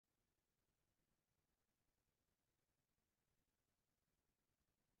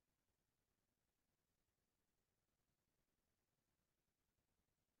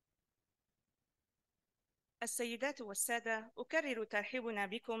السيدات والسادة، أكرر ترحيبنا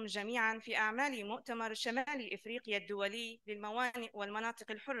بكم جميعاً في أعمال مؤتمر شمال إفريقيا الدولي للموانئ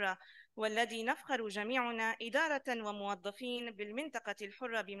والمناطق الحرة، والذي نفخر جميعنا إدارة وموظفين بالمنطقة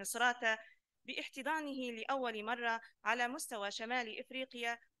الحرة بمصراتة باحتضانه لأول مرة على مستوى شمال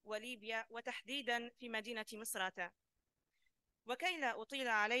إفريقيا وليبيا، وتحديداً في مدينة مصراتة. وكي لا أطيل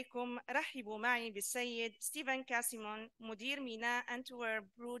عليكم، رحبوا معي بالسيد ستيفن كاسيمون، مدير ميناء أنتورب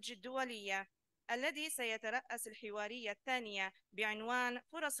بروج الدولية، الذي سيترأس الحوارية الثانية بعنوان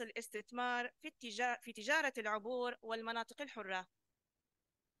فرص الاستثمار في تجارة العبور والمناطق الحرة.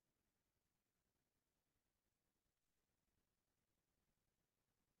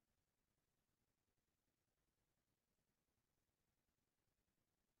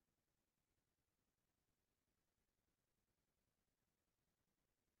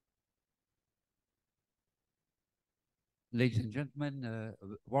 Ladies and gentlemen,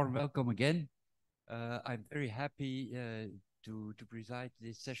 warm welcome again. I'm very happy to preside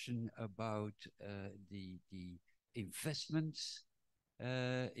this session about the investments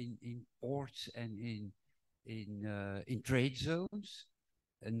in ports and in trade zones.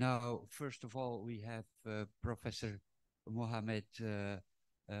 And now, first of all, we have Professor Mohamed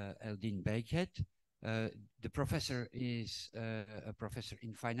Eldin Beikhet. The professor is a professor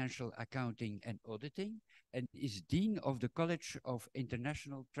in financial accounting and auditing, and is Dean of the College of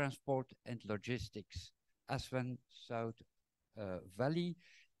International Transport and Logistics, Aswan South Valley,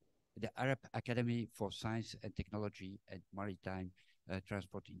 the Arab Academy for Science and Technology and Maritime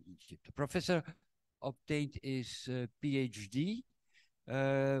Transport in Egypt. The professor obtained his PhD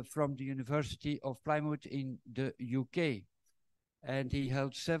from the University of Plymouth in the UK, and he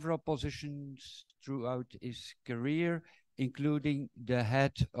held several positions throughout his career, including the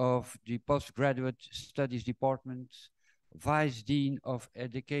head of the Postgraduate Studies Department, Vice Dean of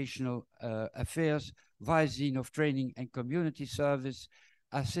Educational Affairs, Vice Dean of Training and Community Service,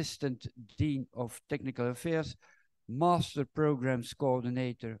 Assistant Dean of Technical Affairs, Master Programs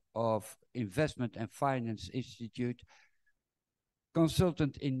Coordinator of Investment and Finance Institute,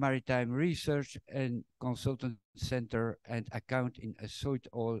 Consultant in Maritime Research and Consultant Center and Account in a Soot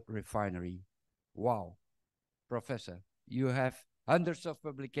Oil Refinery. Wow, Professor, you have hundreds of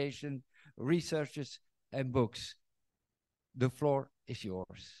publications, researches, and books. The floor is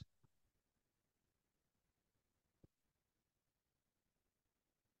yours.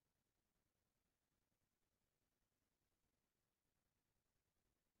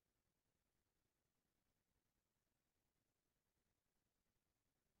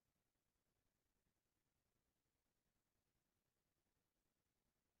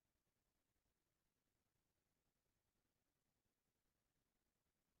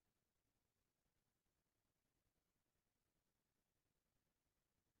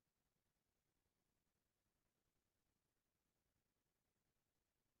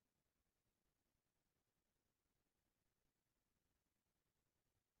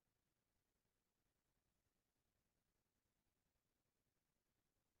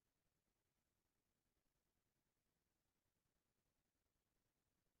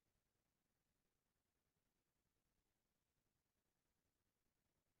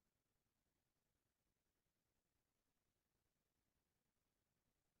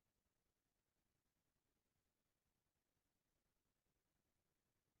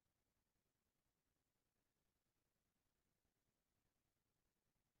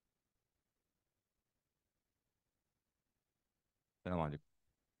 السلام عليكم.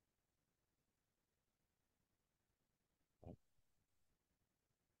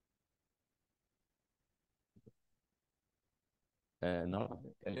 النهارده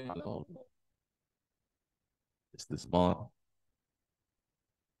هنتكلم على موضوع استثمار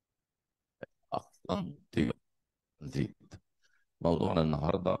اصلا تنزيل. موضوعنا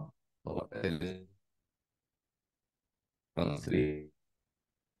النهارده هو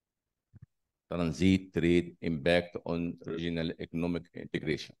ترانزيت تريد امباكت اون ريجنال ايكونوميك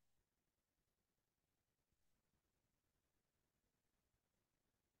انتجريشن.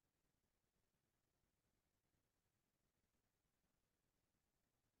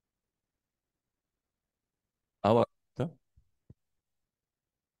 Our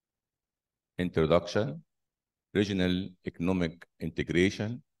introduction, regional economic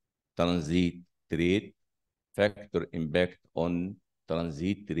integration, transit trade, factor impact on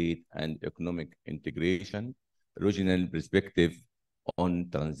transit trade and economic integration, regional perspective on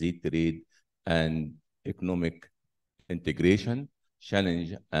transit trade and economic integration,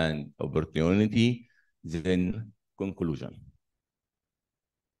 challenge and opportunity, then conclusion.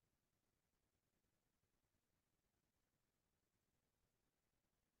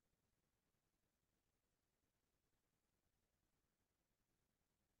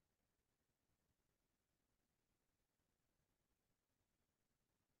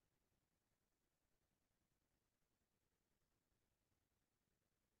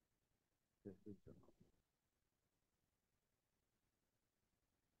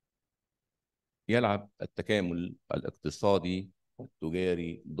 يلعب التكامل الاقتصادي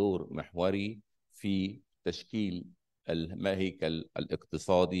والتجاري دور محوري في تشكيل الهيكل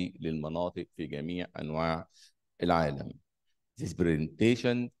الاقتصادي للمناطق في جميع أنواع العالم. This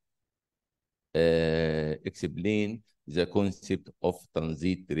presentation explain the concept of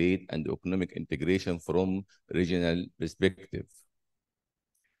transit trade and economic integration from regional perspective.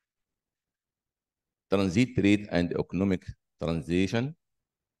 Transit trade and economic transition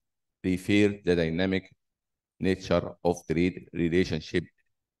refer the dynamic nature of trade relationship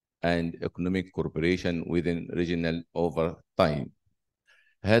and economic cooperation within regional over time.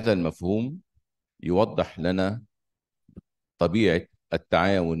 هذا المفهوم يوضح لنا طبيعة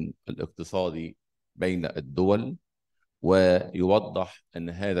التعاون الاقتصادي بين الدول، ويوضح أن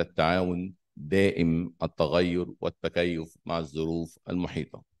هذا التعاون دائم التغير والتكيف مع الظروف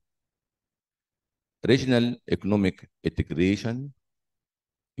المحيطة. Regional Economic Integration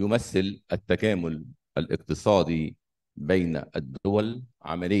يمثل التكامل الاقتصادي بين الدول،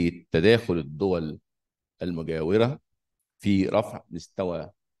 عملية تداخل الدول المجاورة في رفع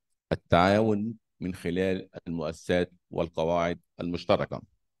مستوى التعاون من خلال المؤسسات والقواعد المشتركة.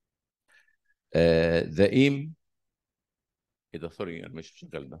 The aim إيه ده؟ سوري أنا مش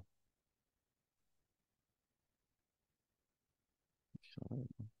شغال ده.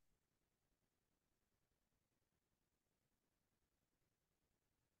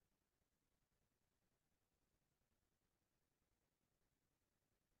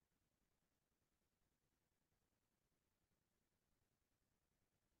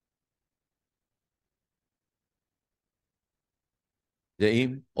 The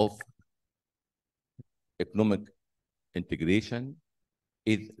aim of economic integration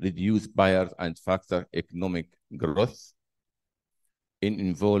is reduce barriers and factor economic growth and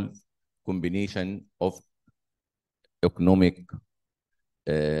involve combination of economic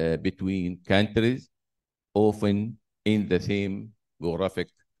between countries often in the same geographic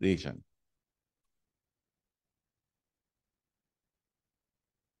region.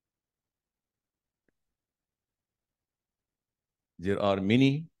 There are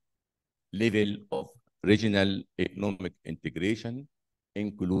many levels of regional economic integration,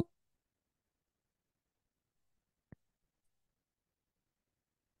 include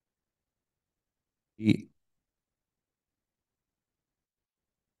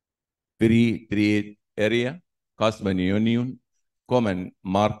free trade area, customs union, common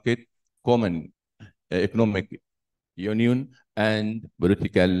market, common economic union, and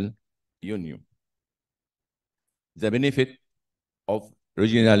political union. The benefit of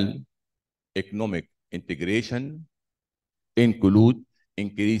regional economic integration include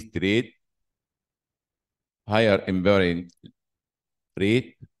increased trade, higher employment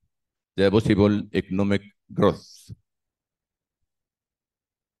rate, the possible economic growth.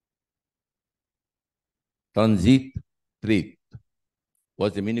 Transit trade.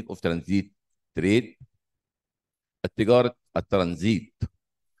 What's the meaning of transit trade؟ التجارة الترانزيت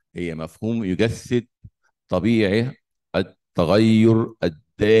هي مفهوم يجسد طبيعة التغير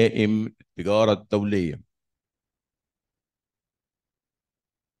الدائم للتجارة الدولية.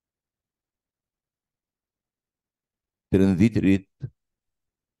 Transit rate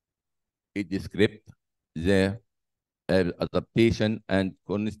it describes the adaptation and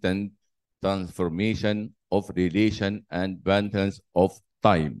constant transformation of relation and balance of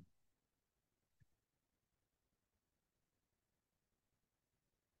time.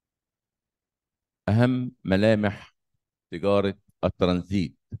 أهم ملامح تجارة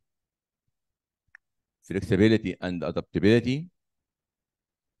الترانزيت: flexibility and adaptability,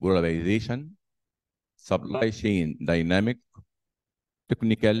 globalization, supply chain dynamic,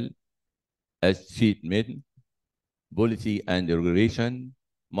 technical achievement, policy and regulation,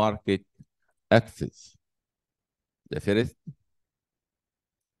 market access. The first,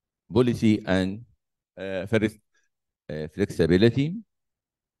 policy and flexibility.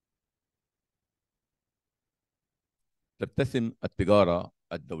 تتسم التجارة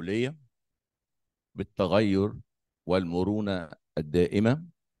الدولية بالتغير والمرونة الدائمة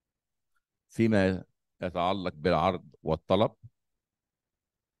فيما يتعلق بالعرض والطلب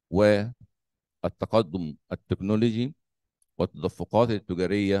والتقدم التكنولوجي والتدفقات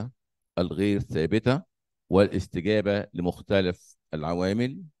التجارية الغير ثابتة والاستجابة لمختلف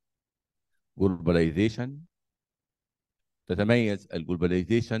العوامل. Globalization. تتميز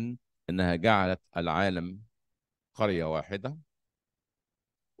الجلوباليزيشن أنها جعلت العالم قرية واحدة،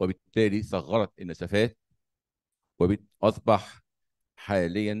 وبالتالي صغرت المسافات، وأصبح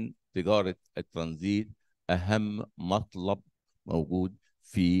حاليا تجارة الترانزيت أهم مطلب موجود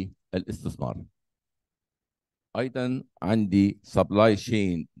في الاستثمار. أيضا عندي supply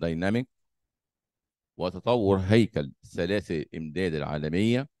chain dynamic وتطور هيكل سلاسل الإمداد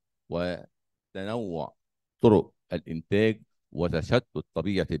العالمية وتنوع طرق الإنتاج وتشتت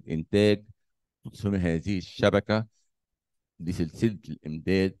طبيعة الإنتاج تصميم هذه الشبكة لسلسلة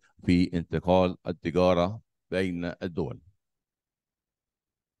الإمداد في انتقال التجارة بين الدول.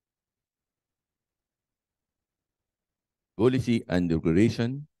 Policy and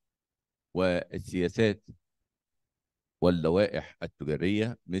regulation والسياسات واللوائح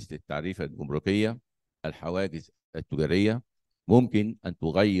التجارية مثل التعريفة الجمركية، الحواجز التجارية، ممكن أن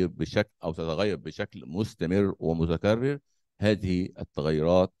تغير بشكل أو تتغير بشكل مستمر ومتكرر. هذه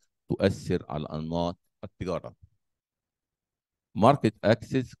التغيرات تؤثر على أنماط التجارة. ماركت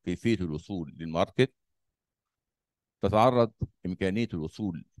أكسس، كيفية الوصول للماركت، تتعرض إمكانية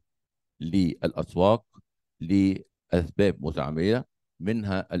الوصول للأسواق لأسباب متعددة،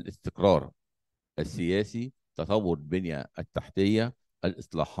 منها الاستقرار السياسي، تطور البنية التحتية،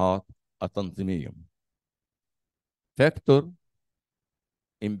 الإصلاحات التنظيمية. فاكتور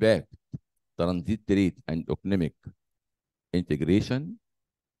impact transit trade and economic integration.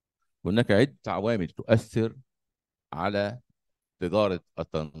 هناك عدة عوامل تؤثر على تجارة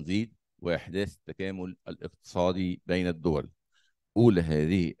التنزيل وإحداث التكامل الاقتصادي بين الدول. أولى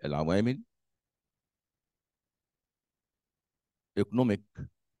هذه العوامل economic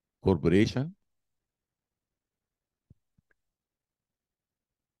cooperation،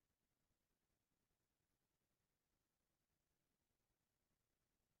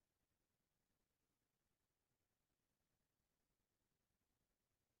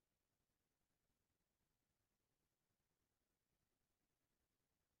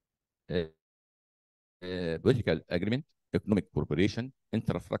 political agreement، economic cooperation،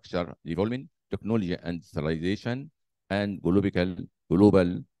 infrastructure development، technology and industrialization، and global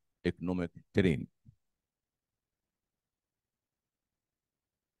economic trend.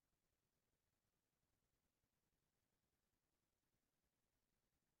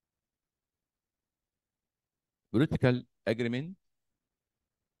 political agreement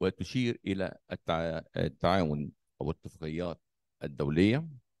وتشير إلى التعاون أو الاتفاقيات الدولية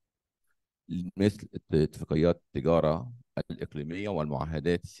مثل اتفاقيات التجارة الإقليمية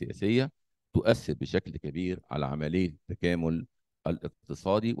والمعاهدات السياسية، تؤثر بشكل كبير على عملية التكامل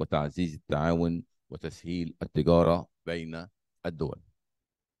الاقتصادي وتعزيز التعاون وتسهيل التجارة بين الدول.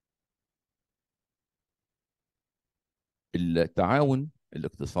 التعاون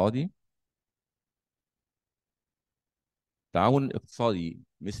الاقتصادي، التعاون الاقتصادي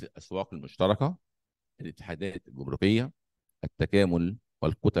مثل الأسواق المشتركة، الاتحادات الجمركية، التكامل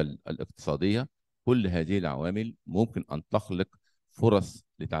والكتل الاقتصادية، كل هذه العوامل ممكن أن تخلق فرص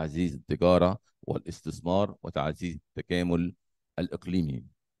لتعزيز التجارة والاستثمار وتعزيز التكامل الإقليمي.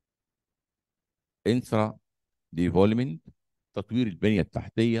 انفرا ديفولمنت، تطوير البنية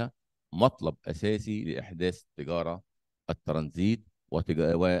التحتية، مطلب أساسي لإحداث التجارة الترانزيت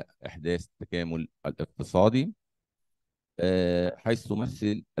وإحداث التكامل الاقتصادي، حيث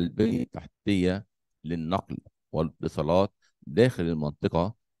تمثل البنية التحتية للنقل والاتصالات داخل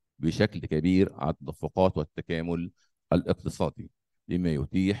المنطقة بشكل كبير على التدفقات والتكامل الاقتصادي، بما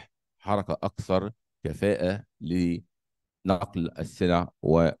يتيح حركة أكثر كفاءة لنقل السلع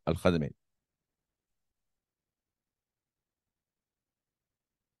والخدمات.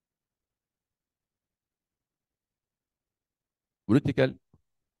 Political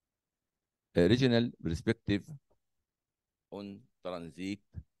regional perspective on transit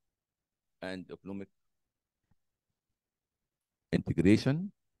and economic integration.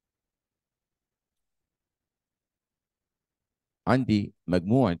 عندي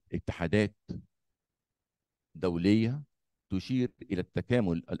مجموعة اتحادات دولية تشير إلى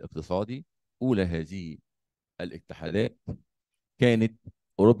التكامل الاقتصادي. أولى هذه الاتحادات كانت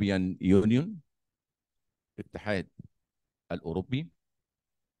أوروبيان يونيون، الاتحاد الأوروبي،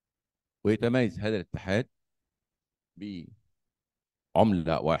 ويتميز هذا الاتحاد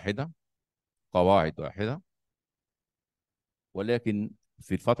بعملة واحدة، قواعد واحدة، ولكن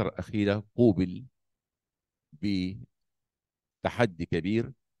في الفترة الأخيرة قوبل بتحدي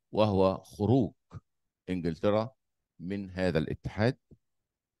كبير، وهو خروج إنجلترا من هذا الاتحاد،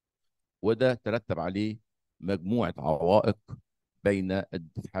 وده ترتب عليه مجموعة عوائق بين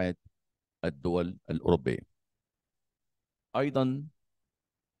اتحاد الدول الأوروبية. أيضا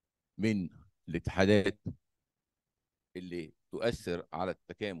من الاتحادات اللي تؤثر على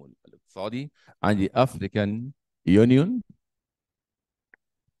التكامل الاقتصادي عندي أفريكان يونيون،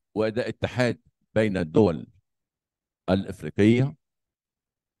 وده اتحاد بين الدول الأفريقية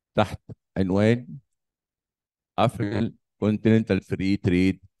تحت عنوان African continental free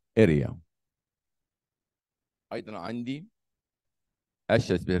trade area. ايضا عندي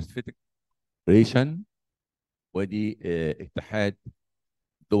Asia Pacific Region، ودي اتحاد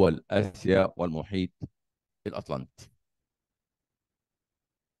دول اسيا والمحيط الاطلنطي.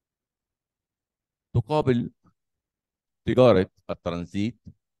 تقابل تجاره الترانزيت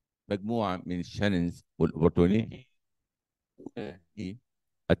مجموعه من الشانلز والاوبورتونيتي.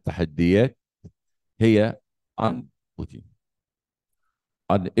 التحديات هي unequity.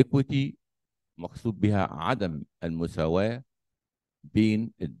 unequity مقصود بها عدم المساواة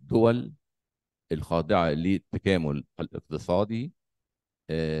بين الدول الخاضعة للتكامل الاقتصادي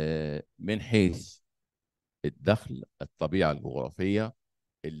من حيث الدخل، الطبيعة الجغرافية،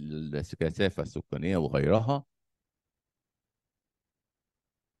 الكثافة السكانية وغيرها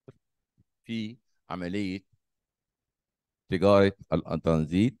في عملية تجارة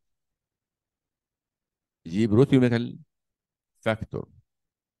الترانزيت. جيوبوليتيكال فاكتور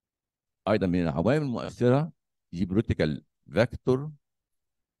أيضا من العوامل المؤثرة، جيوبوليتيكال فاكتور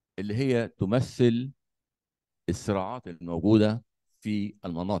اللي هي تمثل الصراعات الموجودة في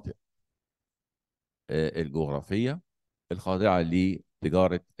المناطق الجغرافية الخاضعة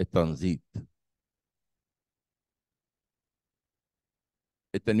لتجارة الترانزيت.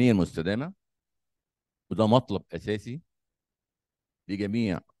 التنمية المستدامة، وده مطلب أساسي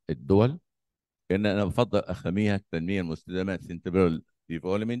لجميع الدول، لأن أنا بفضل أسميها التنمية المستدامة sustainable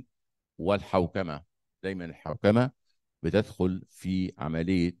development. والحوكمة، دايما الحوكمة بتدخل في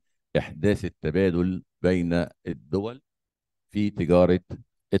عملية إحداث التبادل بين الدول في تجارة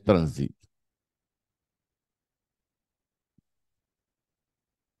الترانزيت.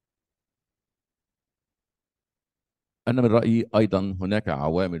 أنا من رأيي أيضا هناك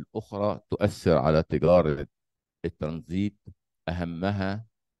عوامل أخرى تؤثر على تجارة الترانزيت، أهمها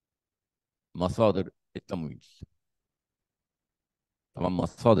مصادر التمويل. طبعا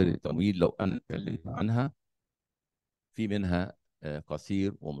مصادر التمويل لو أنا اتكلمت عنها، في منها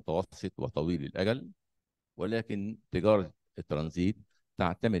قصير ومتوسط وطويل الأجل، ولكن تجارة الترانزيت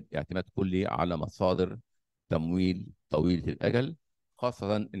تعتمد اعتماد كلي على مصادر تمويل طويلة الأجل،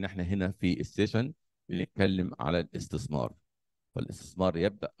 خاصة إن احنا هنا في السيشن بنتكلم على الاستثمار. فالاستثمار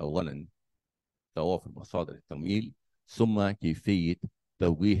يبدأ أولا توافر مصادر التمويل، ثم كيفية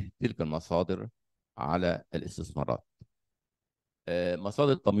توجيه تلك المصادر على الاستثمارات.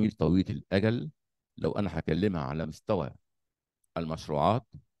 مصادر التمويل طويلة الأجل لو أنا هكلمها على مستوى المشروعات،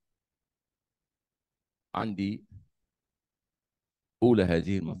 عندي أولى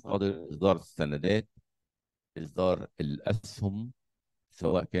هذه المصادر إصدار السندات، إصدار الأسهم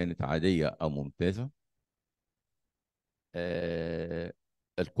سواء كانت عادية أو ممتازة،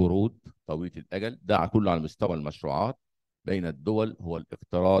 القروض طويلة الأجل، ده كله على مستوى المشروعات. بين الدول هو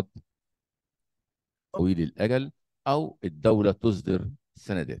الاقتراض طويل الأجل أو الدولة تصدر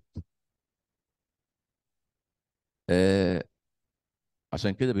سندات.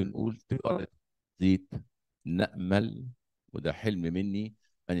 عشان كده بنقول تجارة الترانزيت نأمل، وده حلم مني،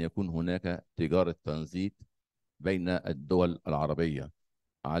 أن يكون هناك تجارة ترانزيت بين الدول العربية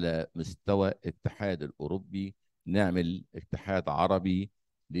على مستوى الاتحاد الأوروبي. نعمل اتحاد عربي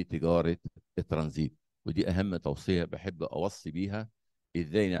لتجارة الترانزيت، ودي أهم توصية بحب أوصي بيها.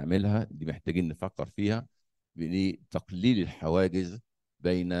 إزاي نعملها؟ دي محتاجين نفكر فيها لتقليل الحواجز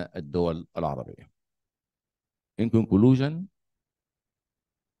بين الدول العربية. In conclusion,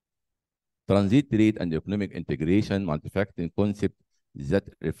 transit trade and economic integration multi-factor concept that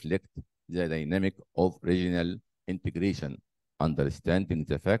reflect the dynamic of regional integration. Understanding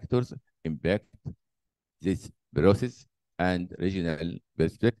the factors impact this process and regional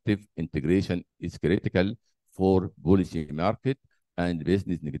perspective integration is critical for policy market and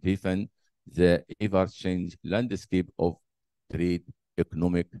business negotiation the ever-changing landscape of trade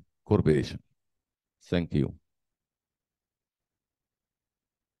economic cooperation. Thank you.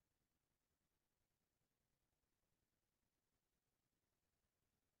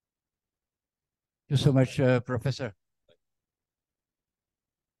 Thank you so much, Professor.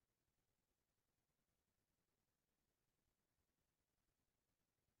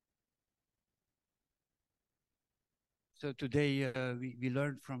 So today we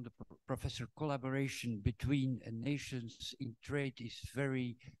learned from the professor collaboration between nations in trade is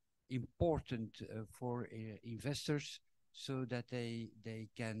very important for investors, so that they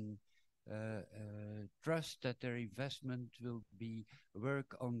can trust that their investment will be work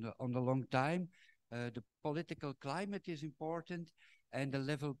on the long time. The political climate is important, and the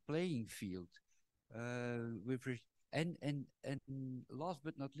level playing field. And last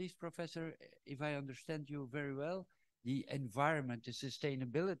but not least, Professor, if I understand you very well, the environment, the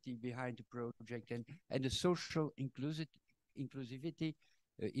sustainability behind the project, and the social inclusivity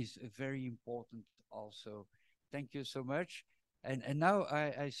is very important also. Thank you so much. And now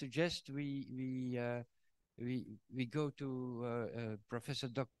I suggest we go to Professor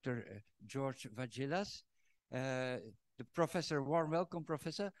Dr. George Vagelas. The professor, warm welcome,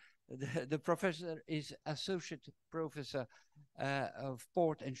 Professor. The professor is Associate Professor of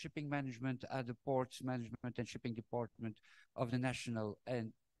Port and Shipping Management at the Ports Management and Shipping Department of the National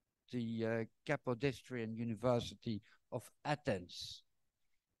and the Kapodistrian University of Athens.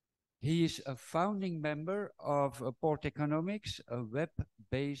 He is a founding member of Port Economics, a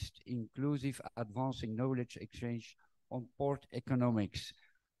web-based, inclusive, advancing knowledge exchange on port economics,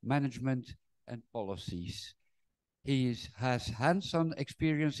 management, and policies. He has hands-on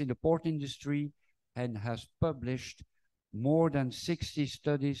experience in the port industry and has published more than 60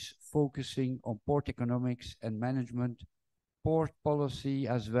 studies focusing on port economics and management, port policy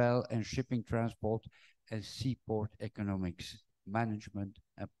as well, and shipping transport and seaport economics, management,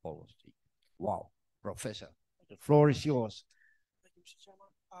 and policy. Wow, Professor, the floor is yours. Thank you, Mr. Chairman.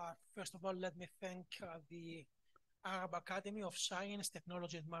 First of all, let me thank the Arab Academy of Science,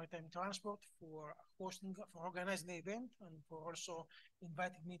 Technology, and Maritime Transport for organizing the event, and for also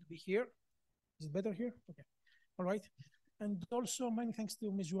inviting me to be here. Is it better here? Okay. All right. And also many thanks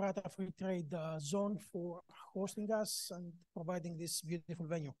to Missourata Free Trade Zone for hosting us and providing this beautiful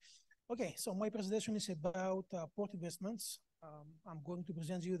venue. Okay, so my presentation is about port investments. I'm going to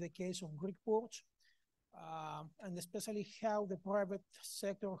present you the case of Greek ports, and especially how the private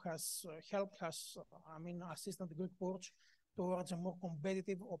sector has assisted the Greek ports towards a more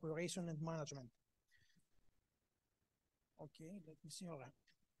competitive operation and management. Okay, let me see. All right.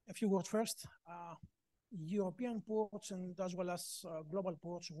 A few words first. European ports and as well as global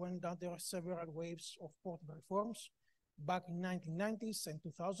ports went under several waves of port reforms back in 1990s and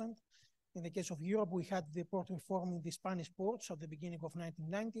 2000. In the case of Europe, we had the port reform in the Spanish ports at the beginning of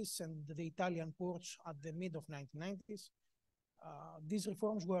 1990s and the Italian ports at the mid of 1990s. These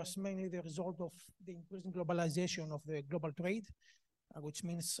reforms were mainly the result of the increasing globalization of the global trade, which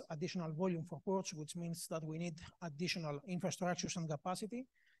means additional volume for ports, which means that we need additional infrastructures and capacity.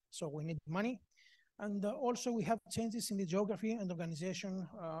 So we need money. And also we have changes in the geography and organization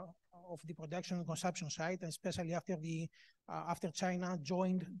of the production and consumption side, especially after China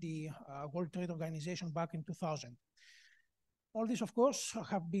joined the World Trade Organization back in 2000. All this, of course,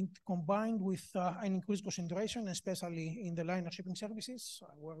 have been combined with an increased concentration, especially in the line of shipping services,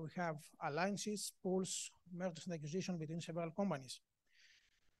 where we have alliances, pools, mergers and acquisition between several companies.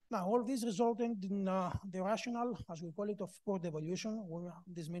 Now, all this resulted in the rationale, as we call it, of port devolution.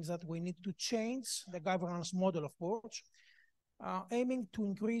 This means that we need to change the governance model of ports, aiming to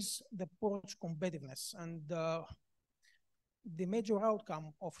increase the port's competitiveness. And the major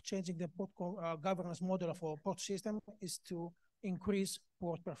outcome of changing the port governance model of our port system is to increase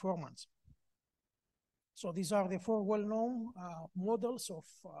port performance. So these are the four well-known models of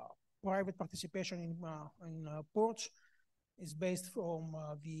private participation in ports. Is based from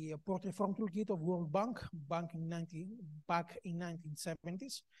the Port Reform Toolkit of World Bank back in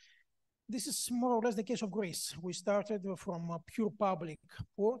 1970s. This is more or less the case of Greece. We started from pure public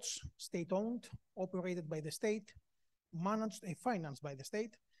ports, state-owned, operated by the state, managed and financed by the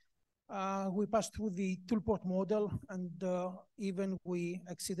state. We passed through the tool port model, and even we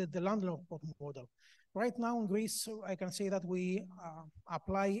exceeded the landlord port model. Right now in Greece, I can say that we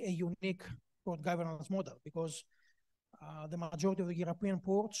apply a unique port governance model because the majority of the European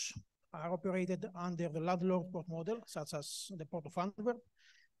ports are operated under the landlord port model, such as the Port of Antwerp.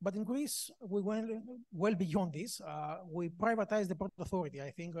 But in Greece, we went well beyond this. We privatized the port authority.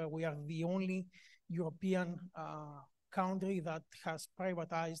 I think we are the only European country that has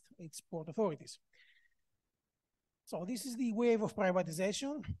privatized its port authorities. So this is the wave of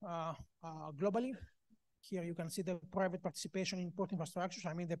privatization globally. Here you can see the private participation in port infrastructures,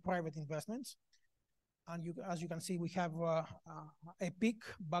 I mean the private investments. And as you can see, we have a peak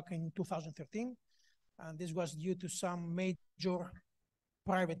back in 2013. And this was due to some major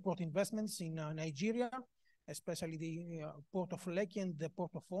private port investments in Nigeria, especially the port of Lekki and the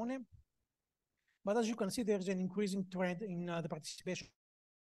port of One. But as you can see, there's an increasing trend in the participation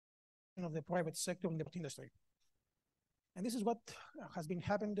of the private sector in the port industry. And this is what has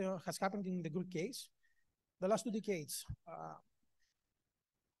happened in the Greek case. The last 2 decades,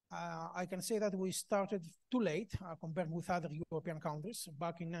 I can say that we started too late compared with other European countries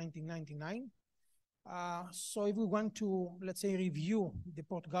back in 1999. So if we want to, let's say, review the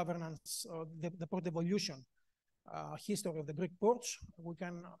port governance, the port evolution history of the Greek ports, we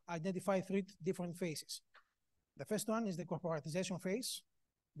can identify 3 different phases. The first one is the corporatization phase.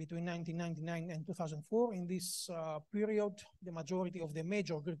 between 1999 and 2004. In this period, the majority of the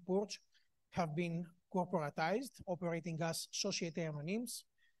major Greek ports have been corporatized, operating as sociétés anonymes,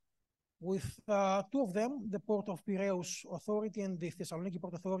 with two of them, the Port of Piraeus Authority and the Thessaloniki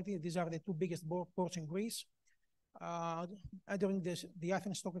Port Authority. These are the two biggest ports in Greece, entering the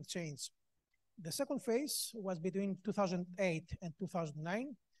Athens Stock Exchange. The second phase was between 2008 and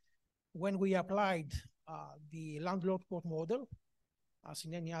 2009, when we applied the landlord port model, as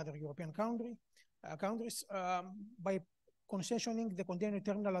in any other European countries, by concessioning the container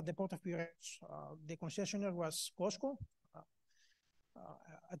terminal at the Port of Piraeus. The concessionaire was COSCO,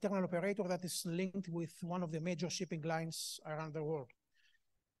 a terminal operator that is linked with one of the major shipping lines around the world.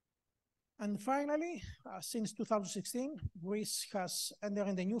 And finally, since 2016, Greece has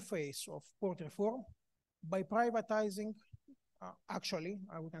entered a new phase of port reform by privatizing, actually,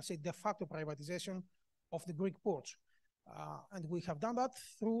 we can say de facto privatization of the Greek ports. And we have done that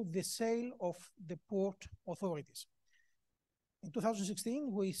through the sale of the port authorities. In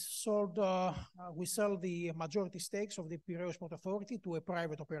 2016, we sell the majority stakes of the Piraeus Port Authority to a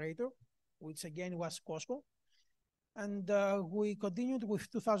private operator, which again was COSCO. And we continued with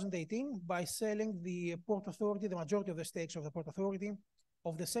 2018 by selling the Port Authority, the majority of the stakes of the Port Authority,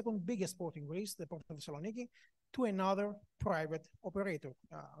 of the second biggest port in Greece, the Port of Thessaloniki, to another private operator.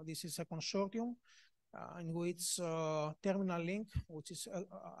 This is a consortium in which Terminal Link, which is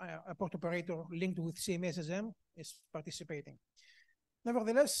a port operator linked with CMSSM, is participating.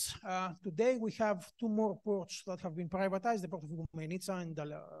 Nevertheless, today we have two more ports that have been privatized, the Port of Goumenitsa and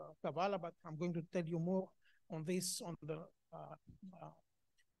Kavala, but I'm going to tell you more on this on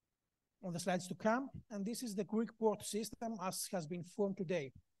the slides to come. And this is the Greek port system as has been formed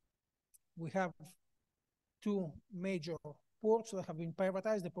today. We have two major ports that have been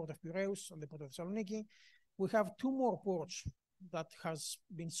privatized, the Port of Piraeus and the Port of Thessaloniki. We have two more ports that has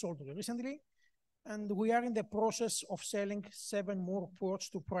been sold recently, and we are in the process of selling 7 more ports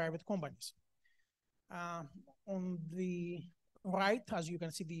to private companies. On the right, as you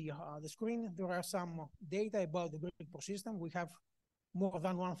can see the screen, there are some data about the Greek port system. We have more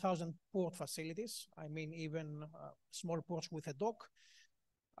than 1,000 port facilities. I mean, even small ports with a dock.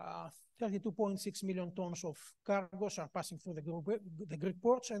 32.6 million tons of cargoes are passing through the Greek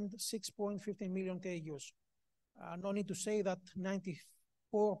ports and 6.15 million TEUs. No need to say that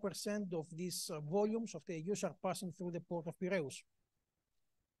 94% of these volumes of TEUs are passing through the Port of Piraeus.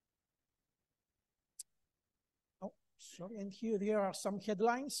 Oh, sorry, and here there are some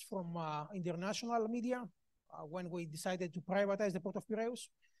headlines from international media when we decided to privatize the Port of Piraeus.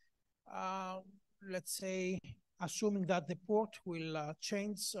 Let's say, assuming that the port will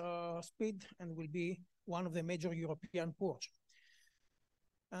change speed and will be one of the major European ports.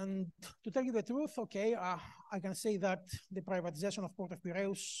 And to tell you the truth, okay, I can say that the privatization of Port of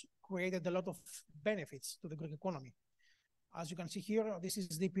Piraeus created a lot of benefits to the Greek economy. As you can see here, this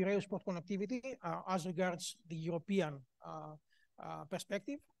is the Piraeus port connectivity as regards the European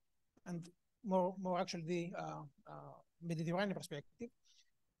perspective, and more actually the Mediterranean perspective.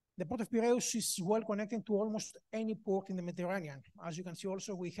 The Port of Piraeus is well connected to almost any port in the Mediterranean. As you can see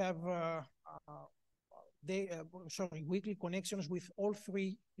also, we have weekly connections with all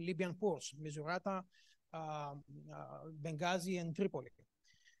 3 Libyan ports, Misurata, Benghazi, and Tripoli.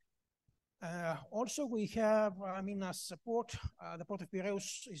 Also, we have, as a port, the Port of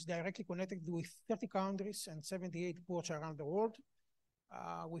Piraeus is directly connected with 30 countries and 78 ports around the world.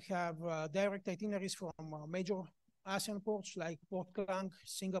 We have direct itineraries from major Asian ports like Port Klang,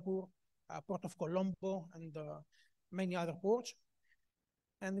 Singapore, Port of Colombo, and many other ports.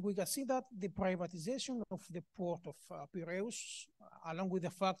 And we can see that the privatization of the Port of Piraeus, along with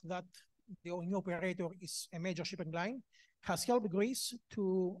the fact that the new operator is a major shipping line, has helped Greece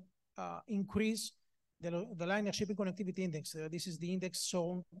to increase the liner shipping connectivity index. This is the index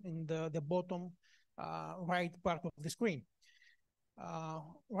shown in the bottom right part of the screen.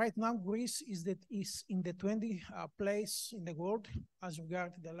 Right now, Greece is in the 20th place in the world as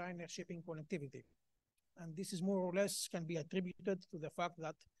regards the liner shipping connectivity. And this is more or less can be attributed to the fact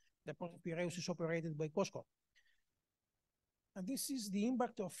that the Port of Piraeus is operated by COSCO. And this is the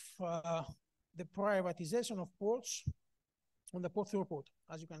impact of the privatization of ports on the port throughput.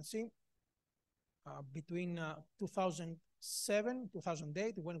 As you can see, between 2007,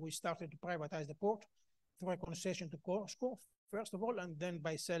 2008, when we started to privatize the port through a concession to COSCO, first of all, and then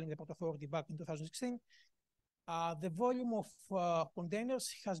by selling the Port Authority back in 2016, the volume of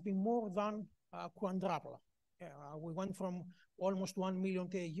containers has been more than quadruple. We went from almost 1 million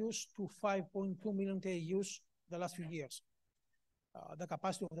TEUs to 5.2 million TEUs the last few years. The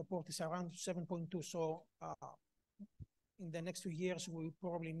capacity of the port is around 7.2. So in the next few years, we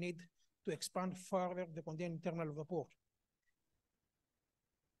probably need to expand further the container terminal of the port.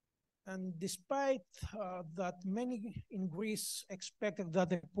 And despite that, many in Greece expected that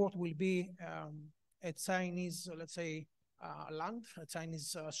the port will be a Chinese, let's say, land, a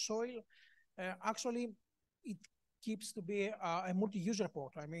Chinese soil. Actually, it keeps to be a multi-user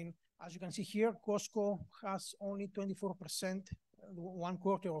port. I mean, as you can see here, COSCO has only 24%,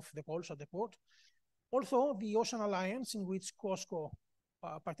 1/4 of the calls at the port. Also, the Ocean Alliance, in which COSCO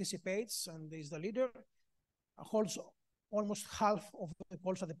participates and is the leader, holds almost half of the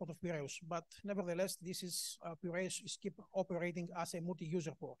calls at the port of Piraeus. But nevertheless, this is Piraeus is keep operating as a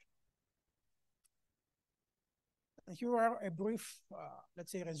multi-user port. And here are a brief,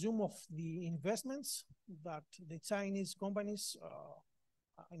 let's say, resume of the investments that the Chinese companies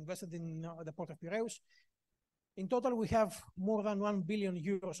invested in the port of Piraeus. In total, we have more than 1 billion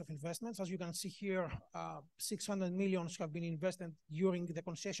euros of investments. As you can see here, 600 million have been invested during the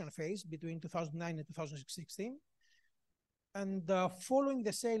concession phase between 2009 and 2016. And following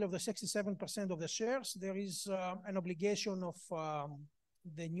the sale of the 67% of the shares, there is an obligation of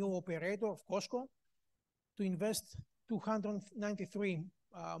the new operator of COSCO to invest 293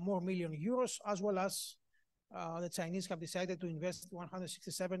 more million euros, as well as the Chinese have decided to invest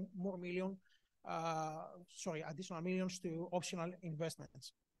 167 more million, additional millions to optional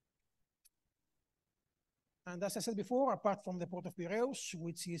investments. And as I said before, apart from the port of Piraeus,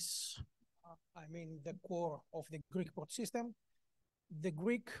 which is, the core of the Greek port system, the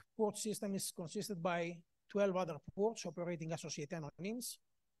Greek port system is consisted by 12 other ports operating associated names.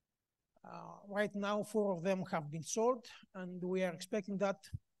 Right now, 4 of them have been sold, and we are expecting that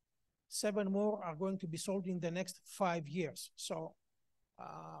 7 more are going to be sold in the next 5 years. So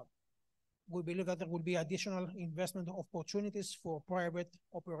we believe that there will be additional investment opportunities for private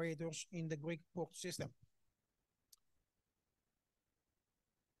operators in the Greek port system.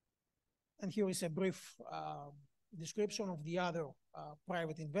 And here is a brief description of the other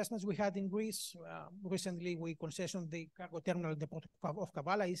private investments we had in Greece. Recently, we concessioned the cargo terminal at the port of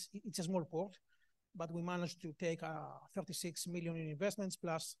Kavala. It's a small port, but we managed to take 36 million in investments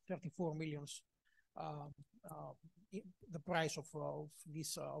plus 34 million, the price of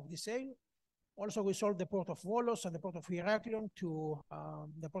this sale. Also, we sold the port of Volos and the port of Heraklion to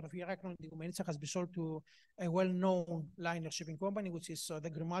the port of Heraklion. The Goumenitsa has been sold to a well-known liner shipping company, which is the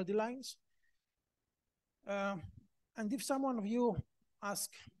Grimaldi Lines. And if someone of you ask,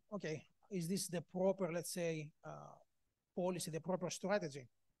 okay, is this the proper, let's say, policy, the proper strategy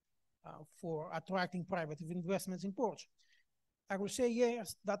for attracting private investments in ports? I will say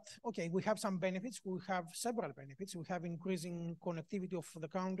yes, that, okay, we have some benefits. We have several benefits. We have increasing connectivity of the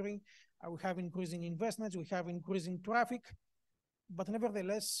country. We have increasing investments. We have increasing traffic. But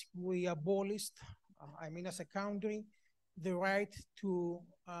nevertheless, we abolished, as a country, the right to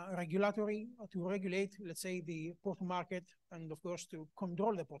regulate, let's say, the port market, and of course, to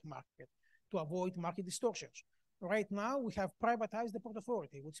control the port market, to avoid market distortions. Right now, we have privatized the port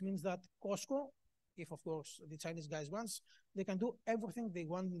authority, which means that COSCO, if of course the Chinese guys want, they can do everything they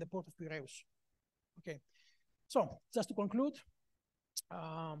want in the port of Piraeus. Okay, so just to conclude,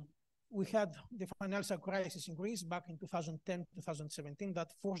 we had the financial crisis in Greece back in 2010, 2017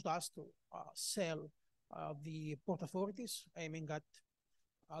 that forced us to sell the port authorities, aiming at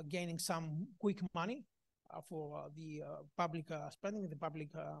gaining some quick money for the public spending, the public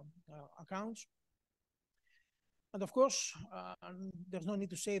accounts. And of course, there's no need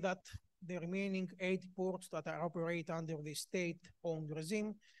to say that the remaining 8 ports that are operate under the state-owned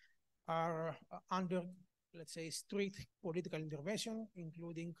regime are under, let's say, strict political intervention,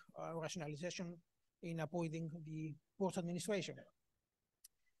 including rationalization in appointing the port administration.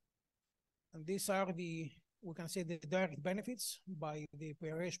 And these are we can say, the direct benefits by the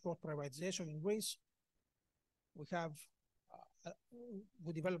Piraeus port privatization in Greece. We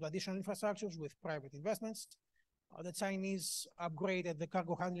developed additional infrastructures with private investments. The Chinese upgraded the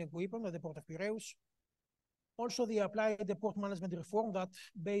cargo handling equipment at the port of Piraeus. Also, they applied the port management reform that,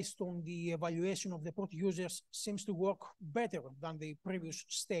 based on the evaluation of the port users, seems to work better than the previous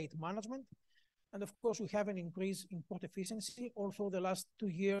state management. And of course, we have an increase in port efficiency. Also, the last 2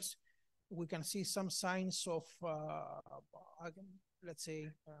 years, we can see some signs of, let's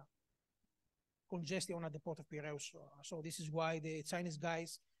say, congestion at the port of Piraeus. So this is why the Chinese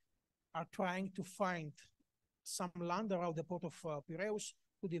guys are trying to find some land around the port of Piraeus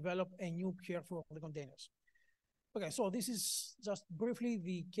to develop a new pier for the containers. Okay, so this is just briefly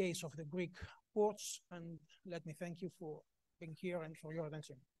the case of the Greek ports, and let me thank you for being here and for your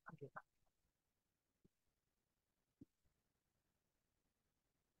attention. Thank you.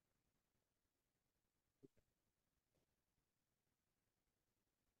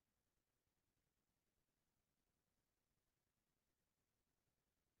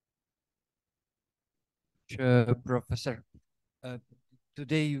 Professor.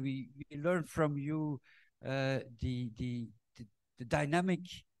 Today we learned from you the dynamic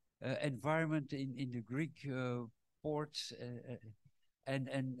environment in the Greek ports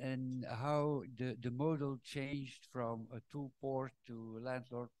and how the model changed from a tool port to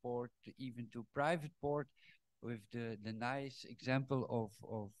landlord port to even to private port, with the nice example of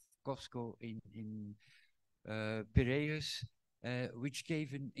Costco in Piraeus, which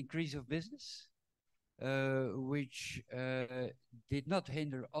gave an increase of business, which did not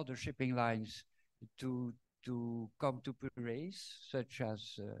hinder other shipping lines to come to Piraeus, such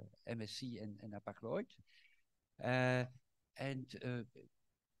as MSC and Hapag-Lloyd. And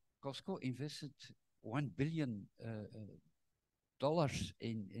Costco invested $1 billion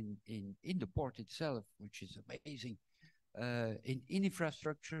in the port itself, which is amazing, in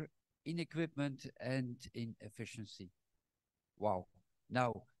infrastructure, in equipment, and in efficiency. Wow.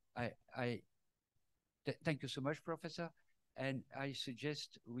 Now, thank you so much, Professor. And I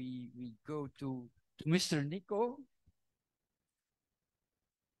suggest we go to Mr. Nico.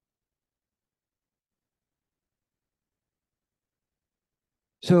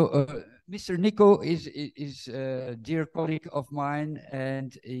 So Mr. Nico is a dear colleague of mine,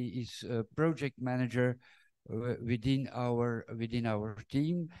 and he is a project manager within our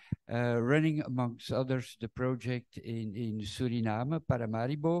team, running amongst others the project in Suriname,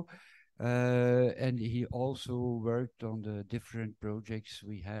 Paramaribo. And he also worked on the different projects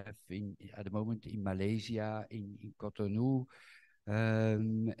we have at the moment in Malaysia, in Cotonou.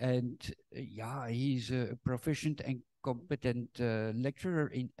 Yeah, he's a proficient and competent lecturer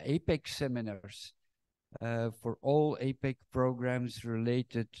in APEC seminars for all APEC programs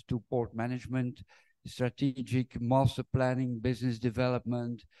related to port management, strategic master planning, business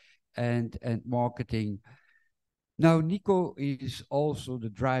development, and marketing. Now, Nico is also the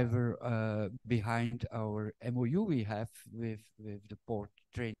driver behind our MOU we have with the Port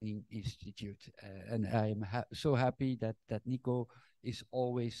Training Institute. And I am so happy that Nico is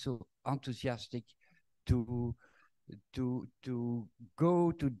always so enthusiastic to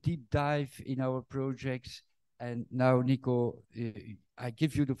go to deep dive in our projects. And now, Nico, I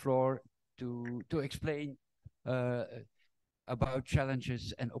give you the floor to explain about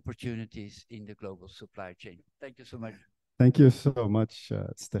challenges and opportunities in the global supply chain. Thank you so much. Thank you so much,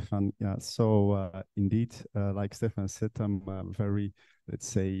 Stefan. Yeah, so indeed, like Stefan said, I'm very, let's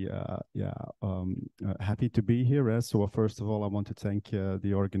say, happy to be here. So first of all, I want to thank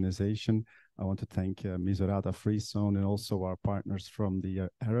the organization. I want to thank Misurata Free Zone and also our partners from the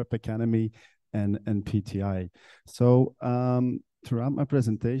Arab Academy and PTI. So throughout my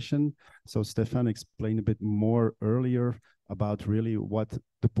presentation, so Stefan explained a bit more earlier about really what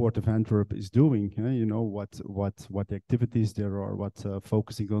the Port of Antwerp is doing, you know, what the activities there are,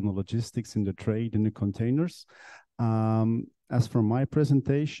 focusing on the logistics and the trade in the containers. As for my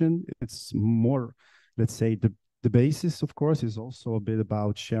presentation, it's more, let's say, the basis, of course, is also a bit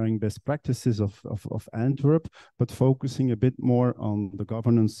about sharing best practices of Antwerp, but focusing a bit more on the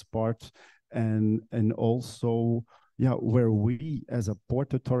governance part and also, yeah, where we as a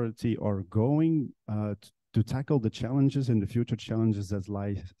port authority are going to tackle the challenges and the future challenges that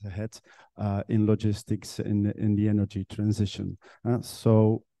lie ahead in logistics in the energy transition.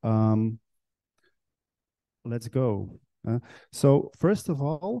 So let's go. So first of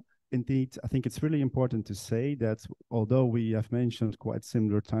all, indeed, I think it's really important to say that although we have mentioned quite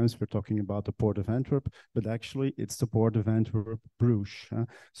similar times, we're talking about the Port of Antwerp, but actually it's the Port of Antwerp Bruges.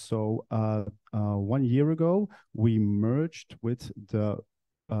 So 1 year ago, we merged with the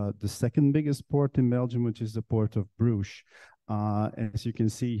second biggest port in Belgium, which is the Port of Bruges. As you can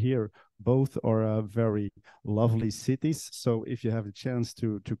see here, both are very lovely cities. So if you have a chance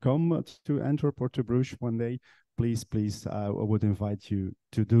to come to Antwerp or to Bruges one day, please, I would invite you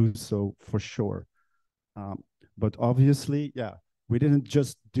to do so for sure. But obviously, yeah, we didn't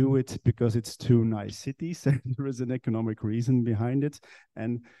just do it because it's two nice cities. There is an economic reason behind it.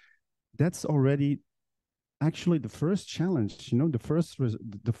 And that's already actually the first challenge, you know,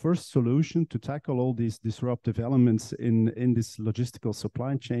 the first solution to tackle all these disruptive elements in this logistical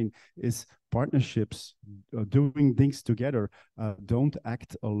supply chain is partnerships, doing things together. Don't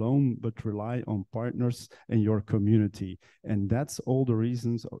act alone, but rely on partners and your community. And that's all the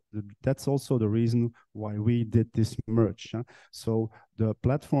reasons. That's also the reason why we did this merge. So the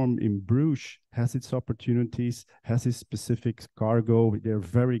platform in Bruges has its opportunities, has its specific cargo. They're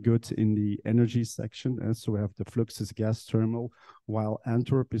very good in the energy section. And so we have the Fluxus gas terminal, while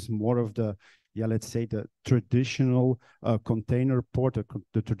Antwerp is more of the, yeah, let's say the traditional container port,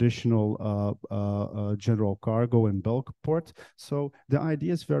 the traditional general cargo and bulk port. So the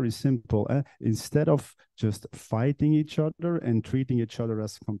idea is very simple. Instead of just fighting each other and treating each other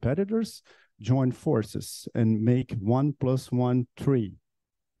as competitors, join forces and make 1 + 1 3.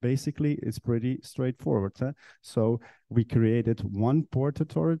 Basically, it's pretty straightforward. So we created one port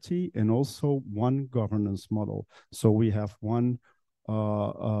authority and also one governance model. So we have one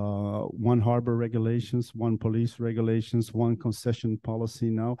harbor regulations, one police regulations, one concession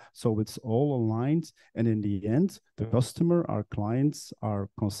policy now. So it's all aligned. And in the end, the customer, our clients, our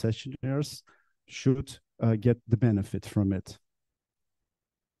concessionaires should get the benefit from it.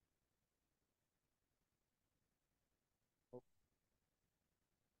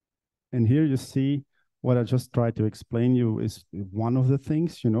 And here you see what I just tried to explain you is one of the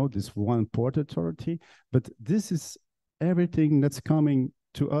things, this one port authority, but this is everything that's coming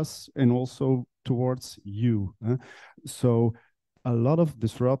to us and also towards you. So a lot of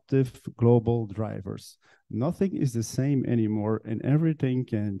disruptive global drivers. Nothing is the same anymore and everything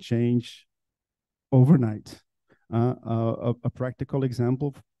can change overnight. A practical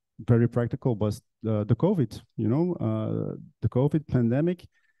example, very practical, was the COVID, the COVID pandemic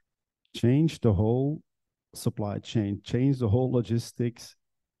changed the whole supply chain, changed the whole logistics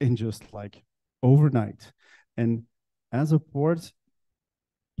in just like overnight. And as a port,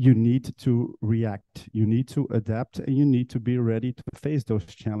 you need to react, you need to adapt, and you need to be ready to face those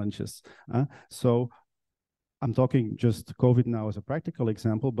challenges. So I'm talking just COVID now as a practical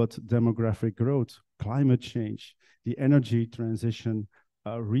example, but demographic growth, climate change, the energy transition,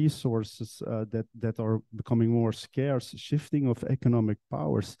 resources that are becoming more scarce, shifting of economic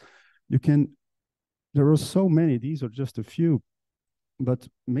powers. There are so many, these are just a few, but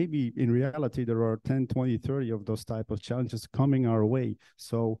maybe in reality, there are 10, 20, 30 of those type of challenges coming our way.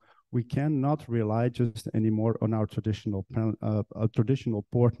 So we cannot rely just anymore on our traditional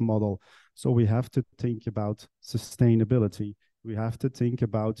port model. So we have to think about sustainability. We have to think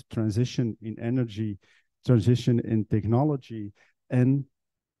about transition in energy, transition in technology, and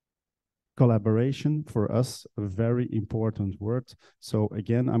collaboration. For us, a very important word. So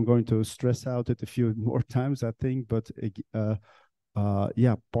again, I'm going to stress out it a few more times, I think, but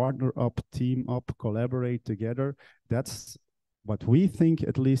yeah, partner up, team up, collaborate together. That's what we think,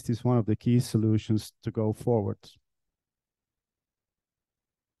 at least, is one of the key solutions to go forward.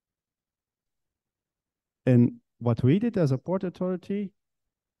 And what we did as a port authority,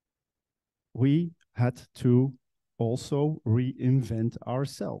 we had to also reinvent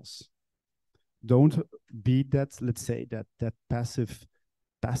ourselves. Don't be that, let's say, that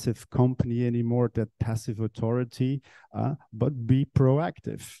passive company anymore, that passive authority, but be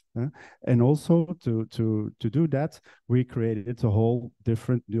proactive. And also to do that, we created a whole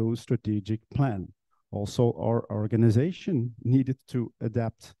different new strategic plan. Also, our organization needed to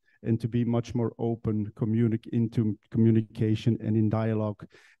adapt and to be much more open into communication and in dialogue.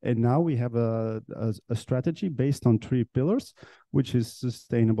 And now we have a strategy based on 3 pillars, which is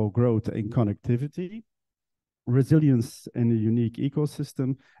sustainable growth and connectivity, resilience and a unique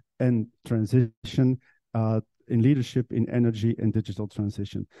ecosystem, and transition in leadership in energy and digital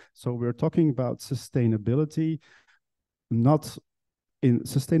transition. So we're talking about sustainability, not in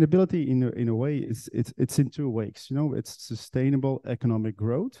sustainability in a way, it's in 2 ways. It's sustainable economic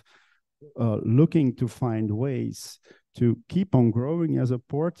growth, looking to find ways to keep on growing as a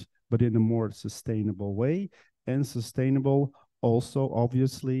port, but in a more sustainable way. And sustainable also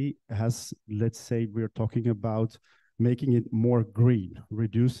obviously has, let's say, we're talking about making it more green,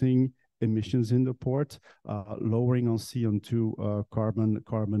 reducing emissions in the port, lowering on CO2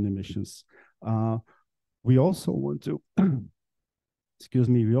 carbon emissions. We also want to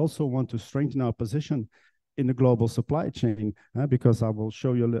we also want to strengthen our position in the global supply chain, because I will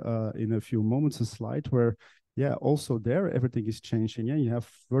show you in a few moments a slide where, yeah, also there everything is changing. Yeah, you have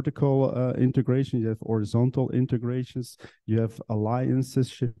vertical integration, you have horizontal integrations, you have alliances,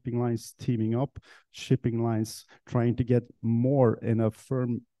 shipping lines teaming up, shipping lines trying to get more in a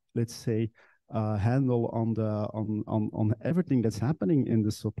firm, let's say, handle on everything that's happening in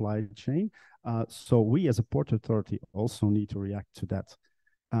the supply chain. So we as a port authority also need to react to that.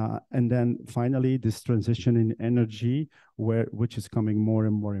 And then finally, this transition in energy, which is coming more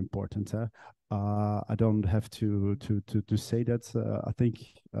and more important. I don't have to say that. I think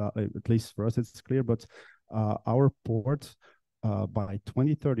at least for us it's clear. But our port by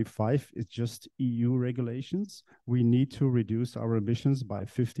 2035 is just EU regulations. We need to reduce our emissions by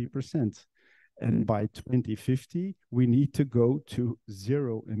 50%. And by 2050, we need to go to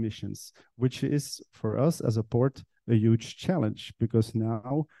 0 emissions, which is for us as a port a huge challenge, because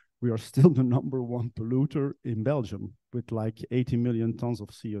now we are still the #1 polluter in Belgium with like 80 million tons of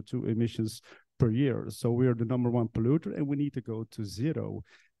CO2 emissions per year. So we are the #1 polluter and we need to go to zero.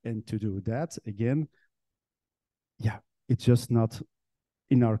 And to do that, again, yeah, it's just not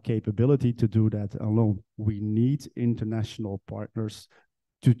in our capability to do that alone. We need international partners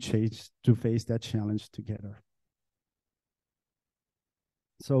to face that challenge together.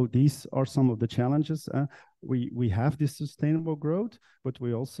 So these are some of the challenges. We have this sustainable growth, but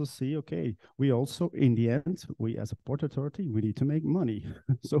we also see, okay, we also, in the end, we as a port authority, we need to make money.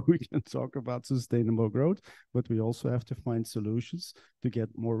 So we can talk about sustainable growth, but we also have to find solutions to get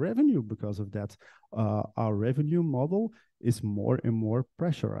more revenue because of that. Our revenue model is more and more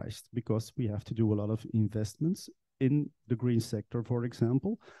pressurized because we have to do a lot of investments in the green sector, for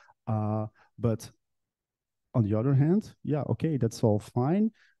example. But on the other hand, yeah, okay, that's all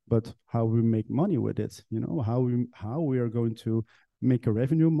fine, but how we make money with it, you know, how we are going to make a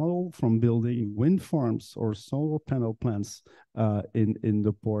revenue model from building wind farms or solar panel plants in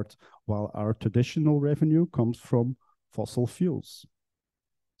the port, while our traditional revenue comes from fossil fuels.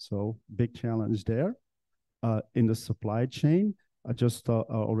 So big challenge there. In the supply chain, I just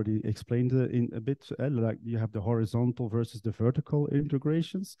already explained in a bit, like you have the horizontal versus the vertical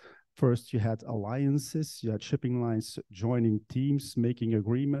integrations. First, you had alliances, you had shipping lines joining teams, making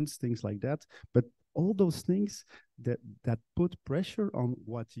agreements, things like that. But all those things that put pressure on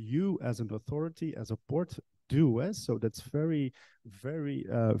what you as an authority, as a port, do. So that's very, very,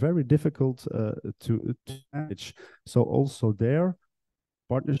 very difficult to manage. So also there,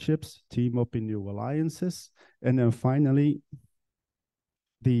 partnerships, team up in new alliances. And then finally,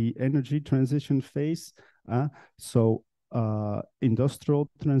 the energy transition phase. Industrial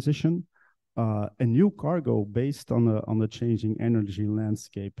transition, a new cargo based on the changing energy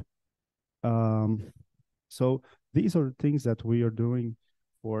landscape. So these are the things that we are doing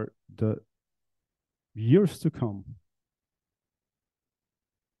for the years to come.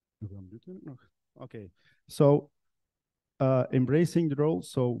 Okay, so embracing the role.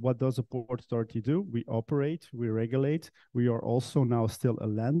 So what does a port authority do? We operate, we regulate. We are also now still a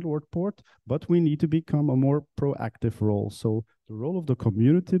landlord port, but we need to become a more proactive role. So the role of the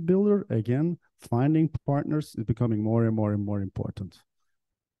community builder, again, finding partners is becoming more and more and more important.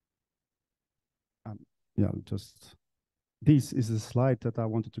 This is a slide that I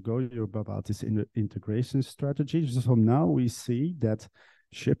wanted to go you about this integration strategy. So now we see that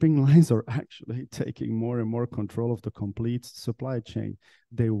shipping lines are actually taking more and more control of the complete supply chain.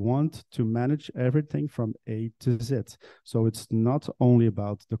 They want to manage everything from A to Z. So it's not only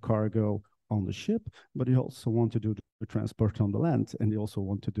about the cargo on the ship, but they also want to do the transport on the land, and they also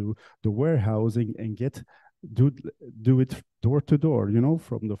want to do the warehousing and do it door to door, you know,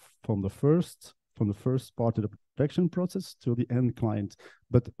 from the first part of the production process to the end client.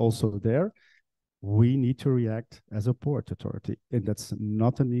 But also there, we need to react as a port authority. And that's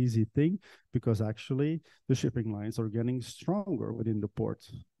not an easy thing, because actually the shipping lines are getting stronger within the port.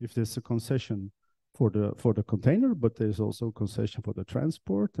 If there's a concession for the container, but there's also a concession for the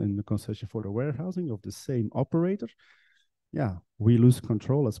transport and the concession for the warehousing of the same operator, yeah, we lose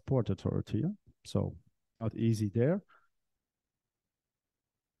control as port authority. Yeah? So not easy there.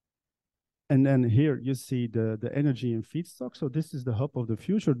 And then here you see the energy and feedstock. So this is the hub of the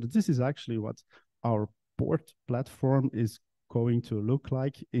future. This is actually what our port platform is going to look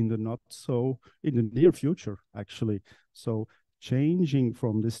like in the near future, actually. So changing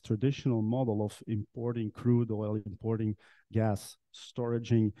from this traditional model of importing crude oil, importing gas,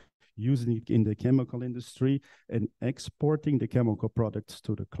 storaging, using it in the chemical industry, and exporting the chemical products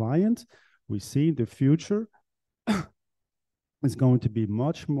to the client, we see in the future is going to be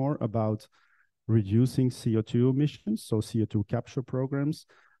much more about reducing CO2 emissions, so CO2 capture programs,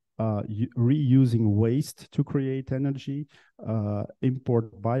 reusing waste to create energy,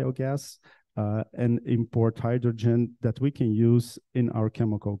 import biogas, and import hydrogen that we can use in our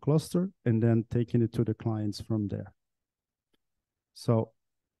chemical cluster, and then taking it to the clients from there. So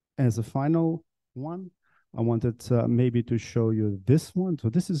as a final one, I wanted maybe to show you this one. So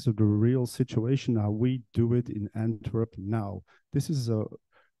this is the real situation, how we do it in Antwerp now. This is a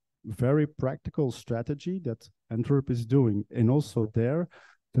very practical strategy that Antwerp is doing. And also there,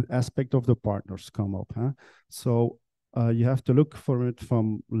 the aspect of the partners come up. So you have to look for it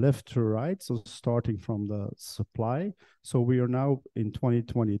from left to right, so starting from the supply. So we are now in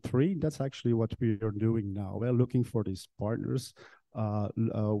 2023. That's actually what we are doing now. We're looking for these partners.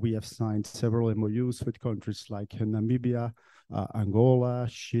 We have signed several MOUs with countries like Namibia, Angola,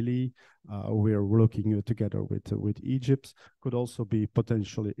 Chile. We're looking together with Egypt. Could also be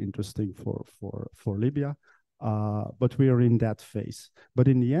potentially interesting for Libya. but we are in that phase. But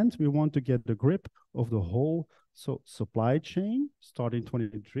in the end, we want to get the grip of the whole supply chain starting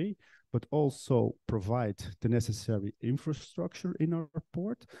 2023, but also provide the necessary infrastructure in our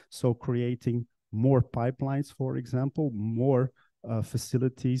port. So creating more pipelines, for example, more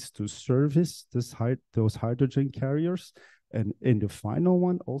facilities to service those hydrogen carriers. And in the final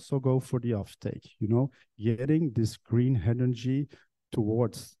one, also go for the offtake, you know, getting this green energy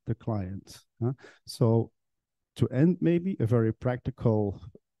towards the client. So to end maybe a very practical,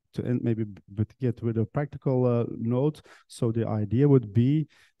 but get with a practical note. So the idea would be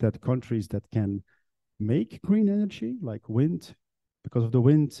that countries that can make green energy, like wind, because of the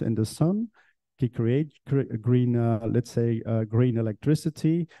wind and the sun, can create green, let's say, green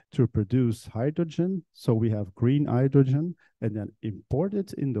electricity to produce hydrogen. So we have green hydrogen and then import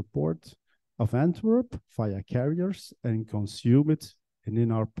it in the port of Antwerp via carriers and consume it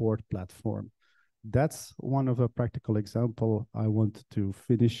in our port platform. That's one of a practical example I want to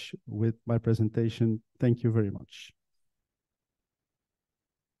finish with my presentation. Thank you very much.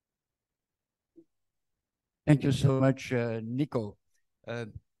 Thank you so much, Nico.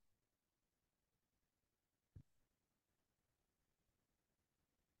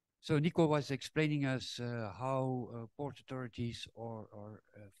 So Nico was explaining us how port authorities are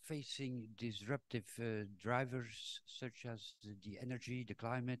facing disruptive drivers such as the energy, the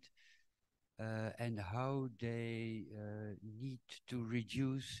climate, and how they need to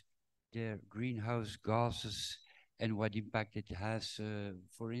reduce their greenhouse gases and what impact it has,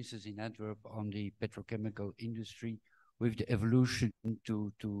 for instance, in Antwerp on the petrochemical industry with the evolution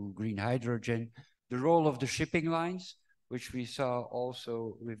to green hydrogen, the role of the shipping lines, which we saw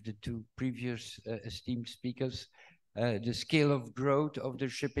also with the two previous esteemed speakers, the scale of growth of the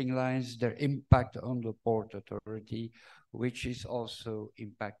shipping lines, their impact on the port authority, which is also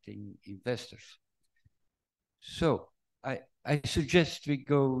impacting investors. So I suggest we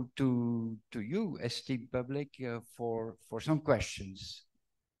go to you, esteemed public, for some questions.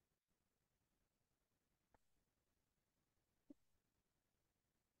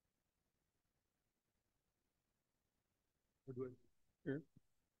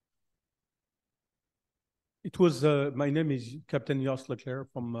 It was, my name is Captain Jos Leclerc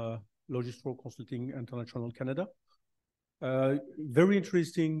from Logistro Consulting International Canada. Very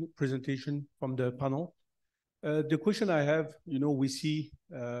interesting presentation from the panel. The question I have, you know, we see,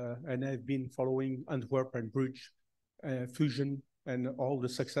 and I've been following Antwerp and Bridge fusion and all the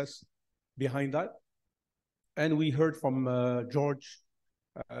success behind that. And we heard from George,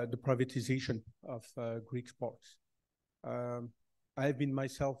 the privatization of Greek ports. I've been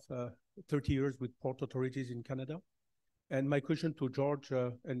myself 30 years with port authorities in Canada. And my question to George,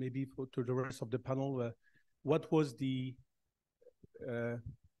 and maybe to the rest of the panel, what was the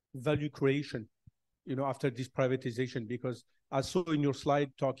value creation, you know, after this privatization? Because I saw in your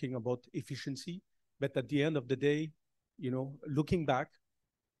slide talking about efficiency, but at the end of the day, you know, looking back,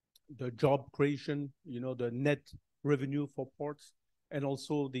 the job creation, you know, the net revenue for ports, and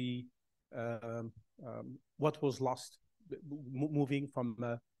also the what was lost moving from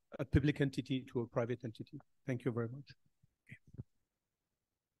a public entity to a private entity. Thank you very much.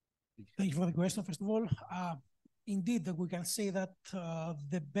 Thank you for the question, first of all. Indeed, we can say that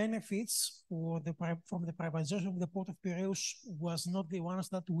the benefits from the privatization of the Port of Piraeus was not the ones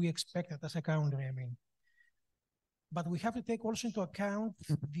that we expected as a country, I mean. But we have to take also into account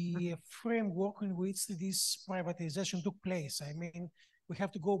the framework in which this privatization took place. I mean, we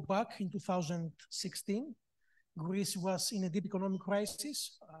have to go back in 2016. Greece was in a deep economic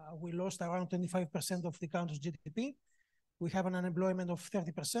crisis. We lost around 25% of the country's GDP. We have an unemployment of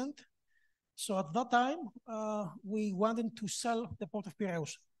 30%. So at that time, we wanted to sell the Port of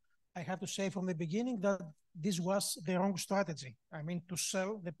Piraeus. I have to say from the beginning that this was the wrong strategy. I mean, to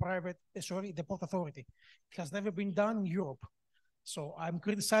sell the the Port Authority. It has never been done in Europe. So I'm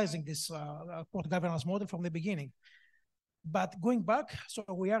criticizing this port governance model from the beginning. But going back, so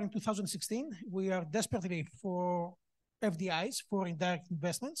we are in 2016, we are desperately for FDIs, foreign direct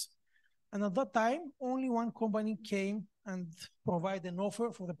investments. And at that time, only one company came and provided an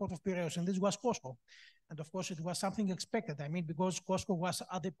offer for the Port of Piraeus, and this was COSCO. And of course, it was something expected. I mean, because COSCO was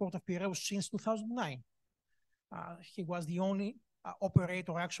at the Port of Piraeus since 2009. He was the only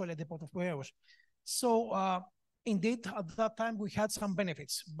operator actually at the Port of Piraeus. So indeed, at that time, we had some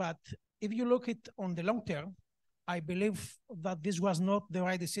benefits. But if you look at on the long term, I believe that this was not the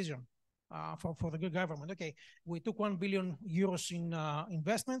right decision for the Greek government. Okay, we took 1 billion euros in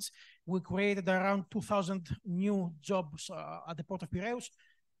investments. We created around 2,000 new jobs at the Port of Piraeus.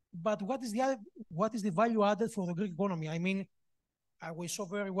 But what is the value added for the Greek economy? I mean, We saw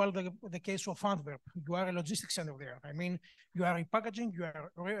very well the case of Antwerp. You are a logistics center there. I mean, you are repackaging, you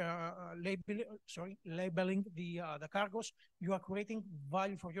are labeling the cargos. You are creating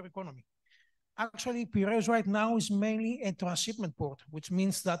value for your economy. Actually, Piraeus right now is mainly a transshipment port, which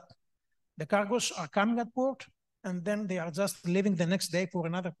means that the cargos are coming at port and then they are just leaving the next day for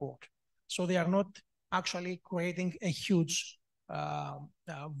another port. So they are not actually creating a huge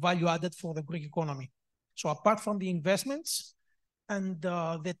value added for the Greek economy. So apart from the investments and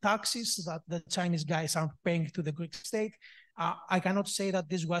the taxes that the Chinese guys are paying to the Greek state, I cannot say that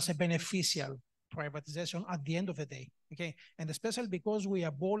this was a beneficial privatization at the end of the day, okay? And especially because we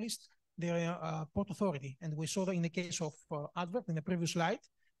abolished the Port Authority. And we saw that in the case of Antwerp in the previous slide,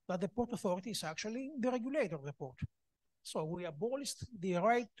 that the Port Authority is actually the regulator of the port. So we abolished the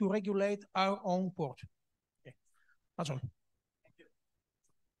right to regulate our own port. Okay. That's all. Thank you.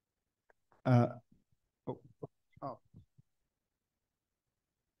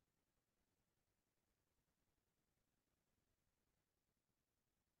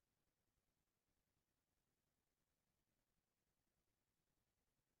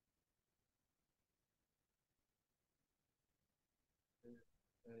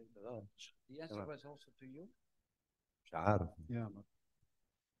 The answer was also to you? Yeah.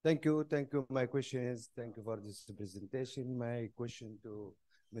 Thank you. My question is, thank you for this presentation. My question to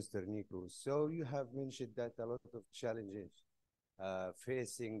Mr. Nico. So you have mentioned that a lot of challenges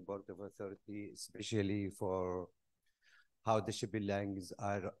facing Port of Authority, especially for how the shipping lines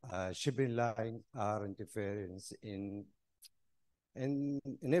are interference in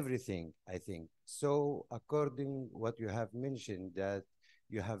everything, I think. So according what you have mentioned, that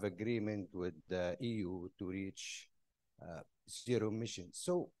you have agreement with the EU to reach zero emissions.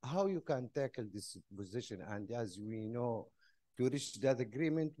 So how you can tackle this position? And as we know, to reach that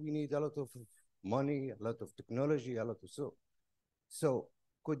agreement, we need a lot of money, a lot of technology, a lot of so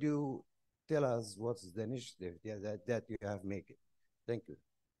could you tell us what's the initiative that you have made? Thank you.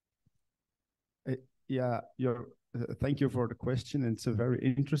 Yeah, thank you for the question. It's a very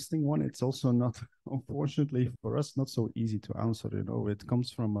interesting one. It's also not, unfortunately for us, not so easy to answer. You know, it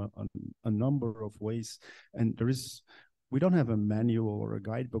comes from a number of ways, and we don't have a manual or a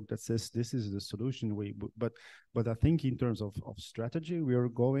guidebook that says this is the solution. But I think in terms of strategy, we are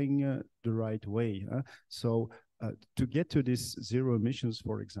going the right way. So to get to this zero emissions,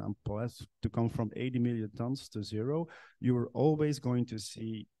 for example, as to come from 80 million tons to zero, you're always going to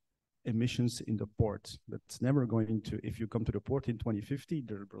see emissions in the port. That's never going to, if you come to the port in 2050,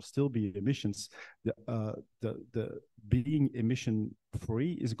 there will still be emissions. The being emission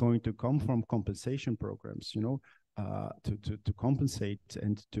free is going to come from compensation programs, you know, to compensate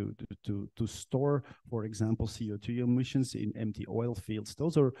and to store, for example, CO2 emissions in empty oil fields.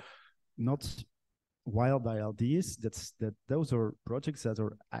 Those are not wild ideas. Those are projects that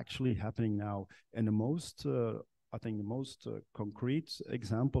are actually happening now. And the most I think the most concrete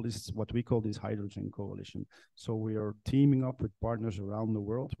example is what we call this hydrogen coalition. So we are teaming up with partners around the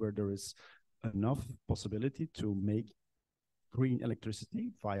world where there is enough possibility to make green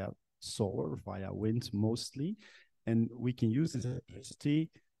electricity via solar, via wind mostly. And we can use this electricity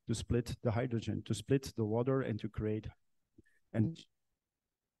to split the hydrogen, to split the water and to create. And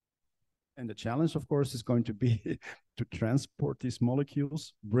the challenge, of course, is going to be to transport these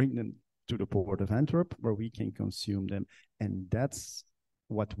molecules, bring them to the port of Antwerp, where we can consume them. And that's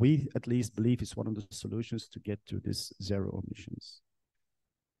what we at least believe is one of the solutions to get to this zero emissions.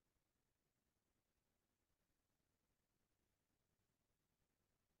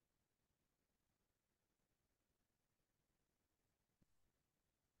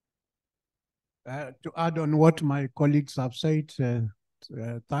 To add on what my colleagues have said,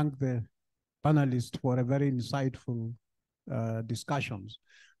 thank the panelists for a very insightful discussions.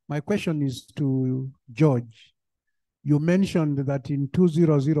 My question is to George. You mentioned that in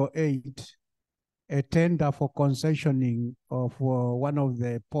 2008, a tender for concessioning of one of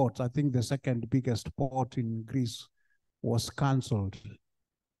the ports, I think the second biggest port in Greece, was cancelled.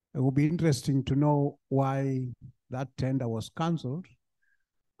 It would be interesting to know why that tender was cancelled.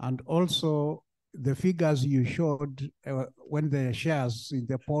 And also the figures you showed when the shares in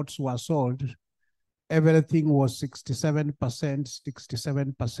the ports were sold, everything was 67%,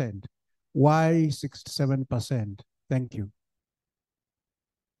 67%. Why 67%? Thank you.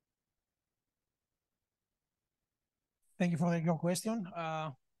 Thank you for your question.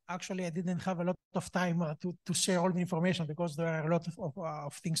 Actually, I didn't have a lot of time to share all the information because there are a lot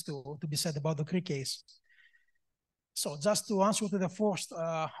of things to be said about the Greek case. So just to answer to the first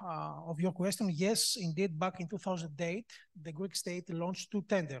of your question, yes, indeed, back in 2008, the Greek state launched two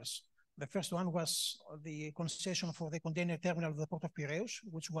tenders. The first one was the concession for the container terminal of the Port of Piraeus,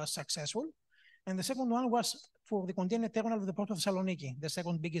 which was successful. And the second one was for the container terminal of the Port of Thessaloniki, the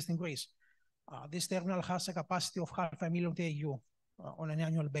second biggest in Greece. This terminal has a capacity of 500,000 TEU on an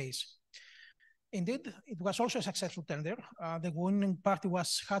annual basis. Indeed, it was also a successful tender. The winning party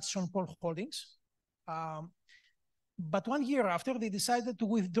was Hudson Port Holdings. But 1 year after, they decided to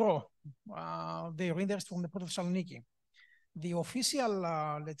withdraw their interest from the Port of Thessaloniki. The official,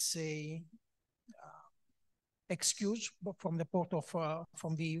 let's say, excuse from the port of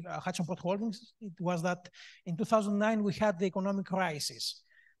from the Hudson Port Holdings, it was that in 2009 we had the economic crisis.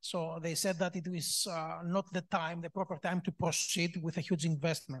 So they said that it was not the proper time to proceed with a huge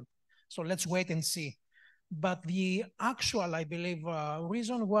investment. So let's wait and see. But the actual, I believe,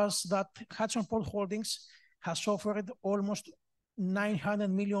 reason was that Hudson Port Holdings has offered almost 900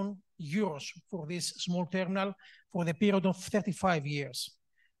 million euros for this small terminal for the period of 35 years.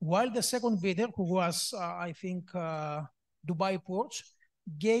 While the second bidder, who was, I think, Dubai Ports,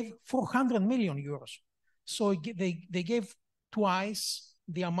 gave 400 million euros. So they gave twice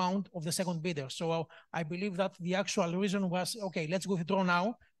the amount of the second bidder. So I believe that the actual reason was, okay, let's withdraw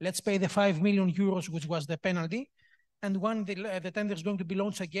now. Let's pay the 5 million euros, which was the penalty. And when the tender is going to be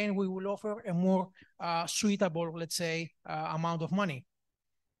launched again, we will offer a more suitable, let's say, amount of money.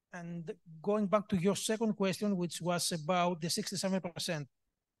 And going back to your second question, which was about the 67%.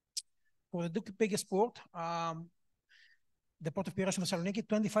 For the biggest port, the Port of Piraeus and Thessaloniki,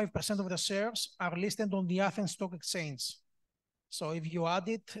 25% of the shares are listed on the Athens Stock Exchange. So if you add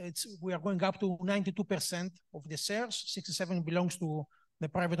it, we are going up to 92% of the shares. 67 belongs to the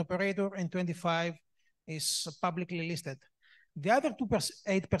private operator, and 25 is publicly listed. The other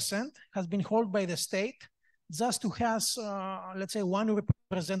 8% has been held by the state just to have, let's say, one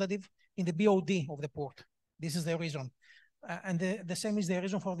representative in the BOD of the port. This is the reason. And the same is the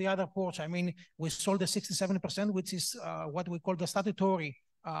reason for the other ports. I mean, we sold the 67%, which is what we call the statutory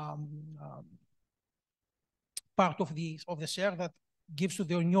part of the share that gives to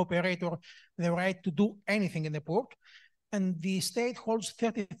the new operator the right to do anything in the port. And the state holds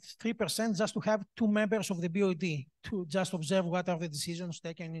 33% just to have 2 members of the BOD to just observe what are the decisions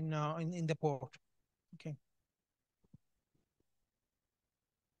taken in the port. Okay.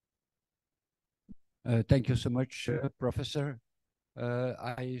 Thank you so much, Professor.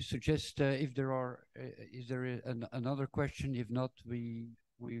 I suggest if there are, is there another question? If not, we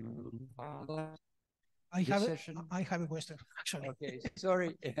will. I have a question, actually. Okay,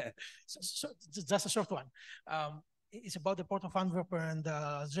 sorry. So just a short one. It's about the Port of Antwerp and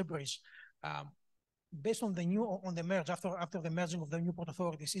Zeebrugge. Based on the merge, after the merging of the new port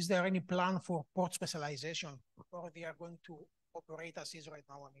authorities, is there any plan for port specialization, or they are going to operate as is right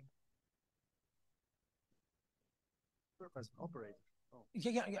now? I mean, operate. Oh.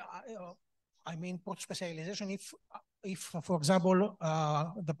 Yeah. I mean, port specialization. If for example,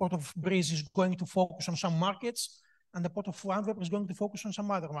 the Port of Greece is going to focus on some markets, and the Port of Antwerp is going to focus on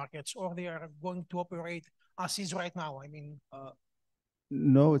some other markets, or they are going to operate as is right now. I mean,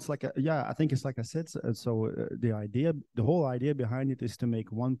 no, it's like I think it's like I said. So the whole idea behind it is to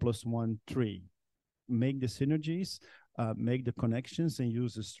make 1 + 1 3, make the synergies, make the connections, and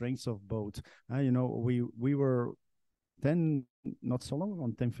use the strengths of both. We were then not so long,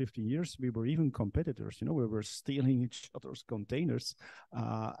 on 10, 15 years, we were even competitors. We were stealing each other's containers,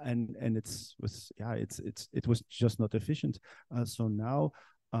 and it was just not efficient. So now,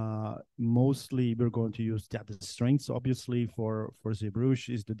 mostly we're going to use the strengths. Obviously, for Zeebrugge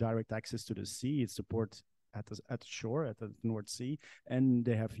is the direct access to the sea. It's support at the shore, at the North Sea, and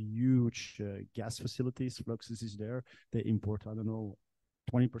they have huge gas facilities. Fluxus is there. They import, I don't know,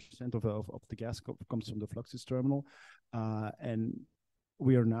 20% of the gas comes from the Fluxus terminal. And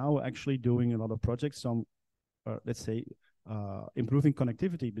we are now actually doing a lot of projects on, let's say, improving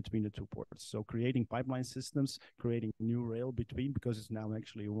connectivity between the two ports. So creating pipeline systems, creating new rail between, because it's now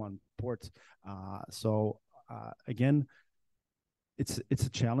actually one port. Again, it's a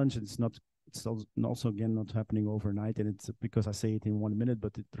challenge. It's also again not happening overnight, and it's because I say it in 1 minute,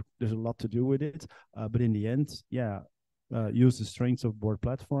 but there's a lot to do with it. But in the end, use the strengths of both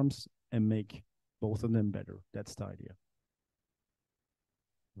platforms and make both of them better. That's the idea.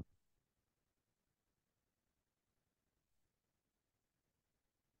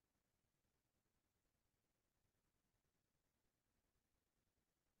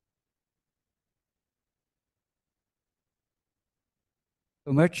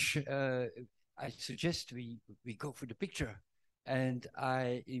 So much. I suggest we go for the picture, and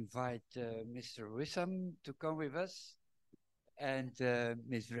I invite Mr. Wissam to come with us, and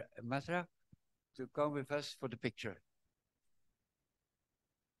Ms. Masra to come with us for the picture.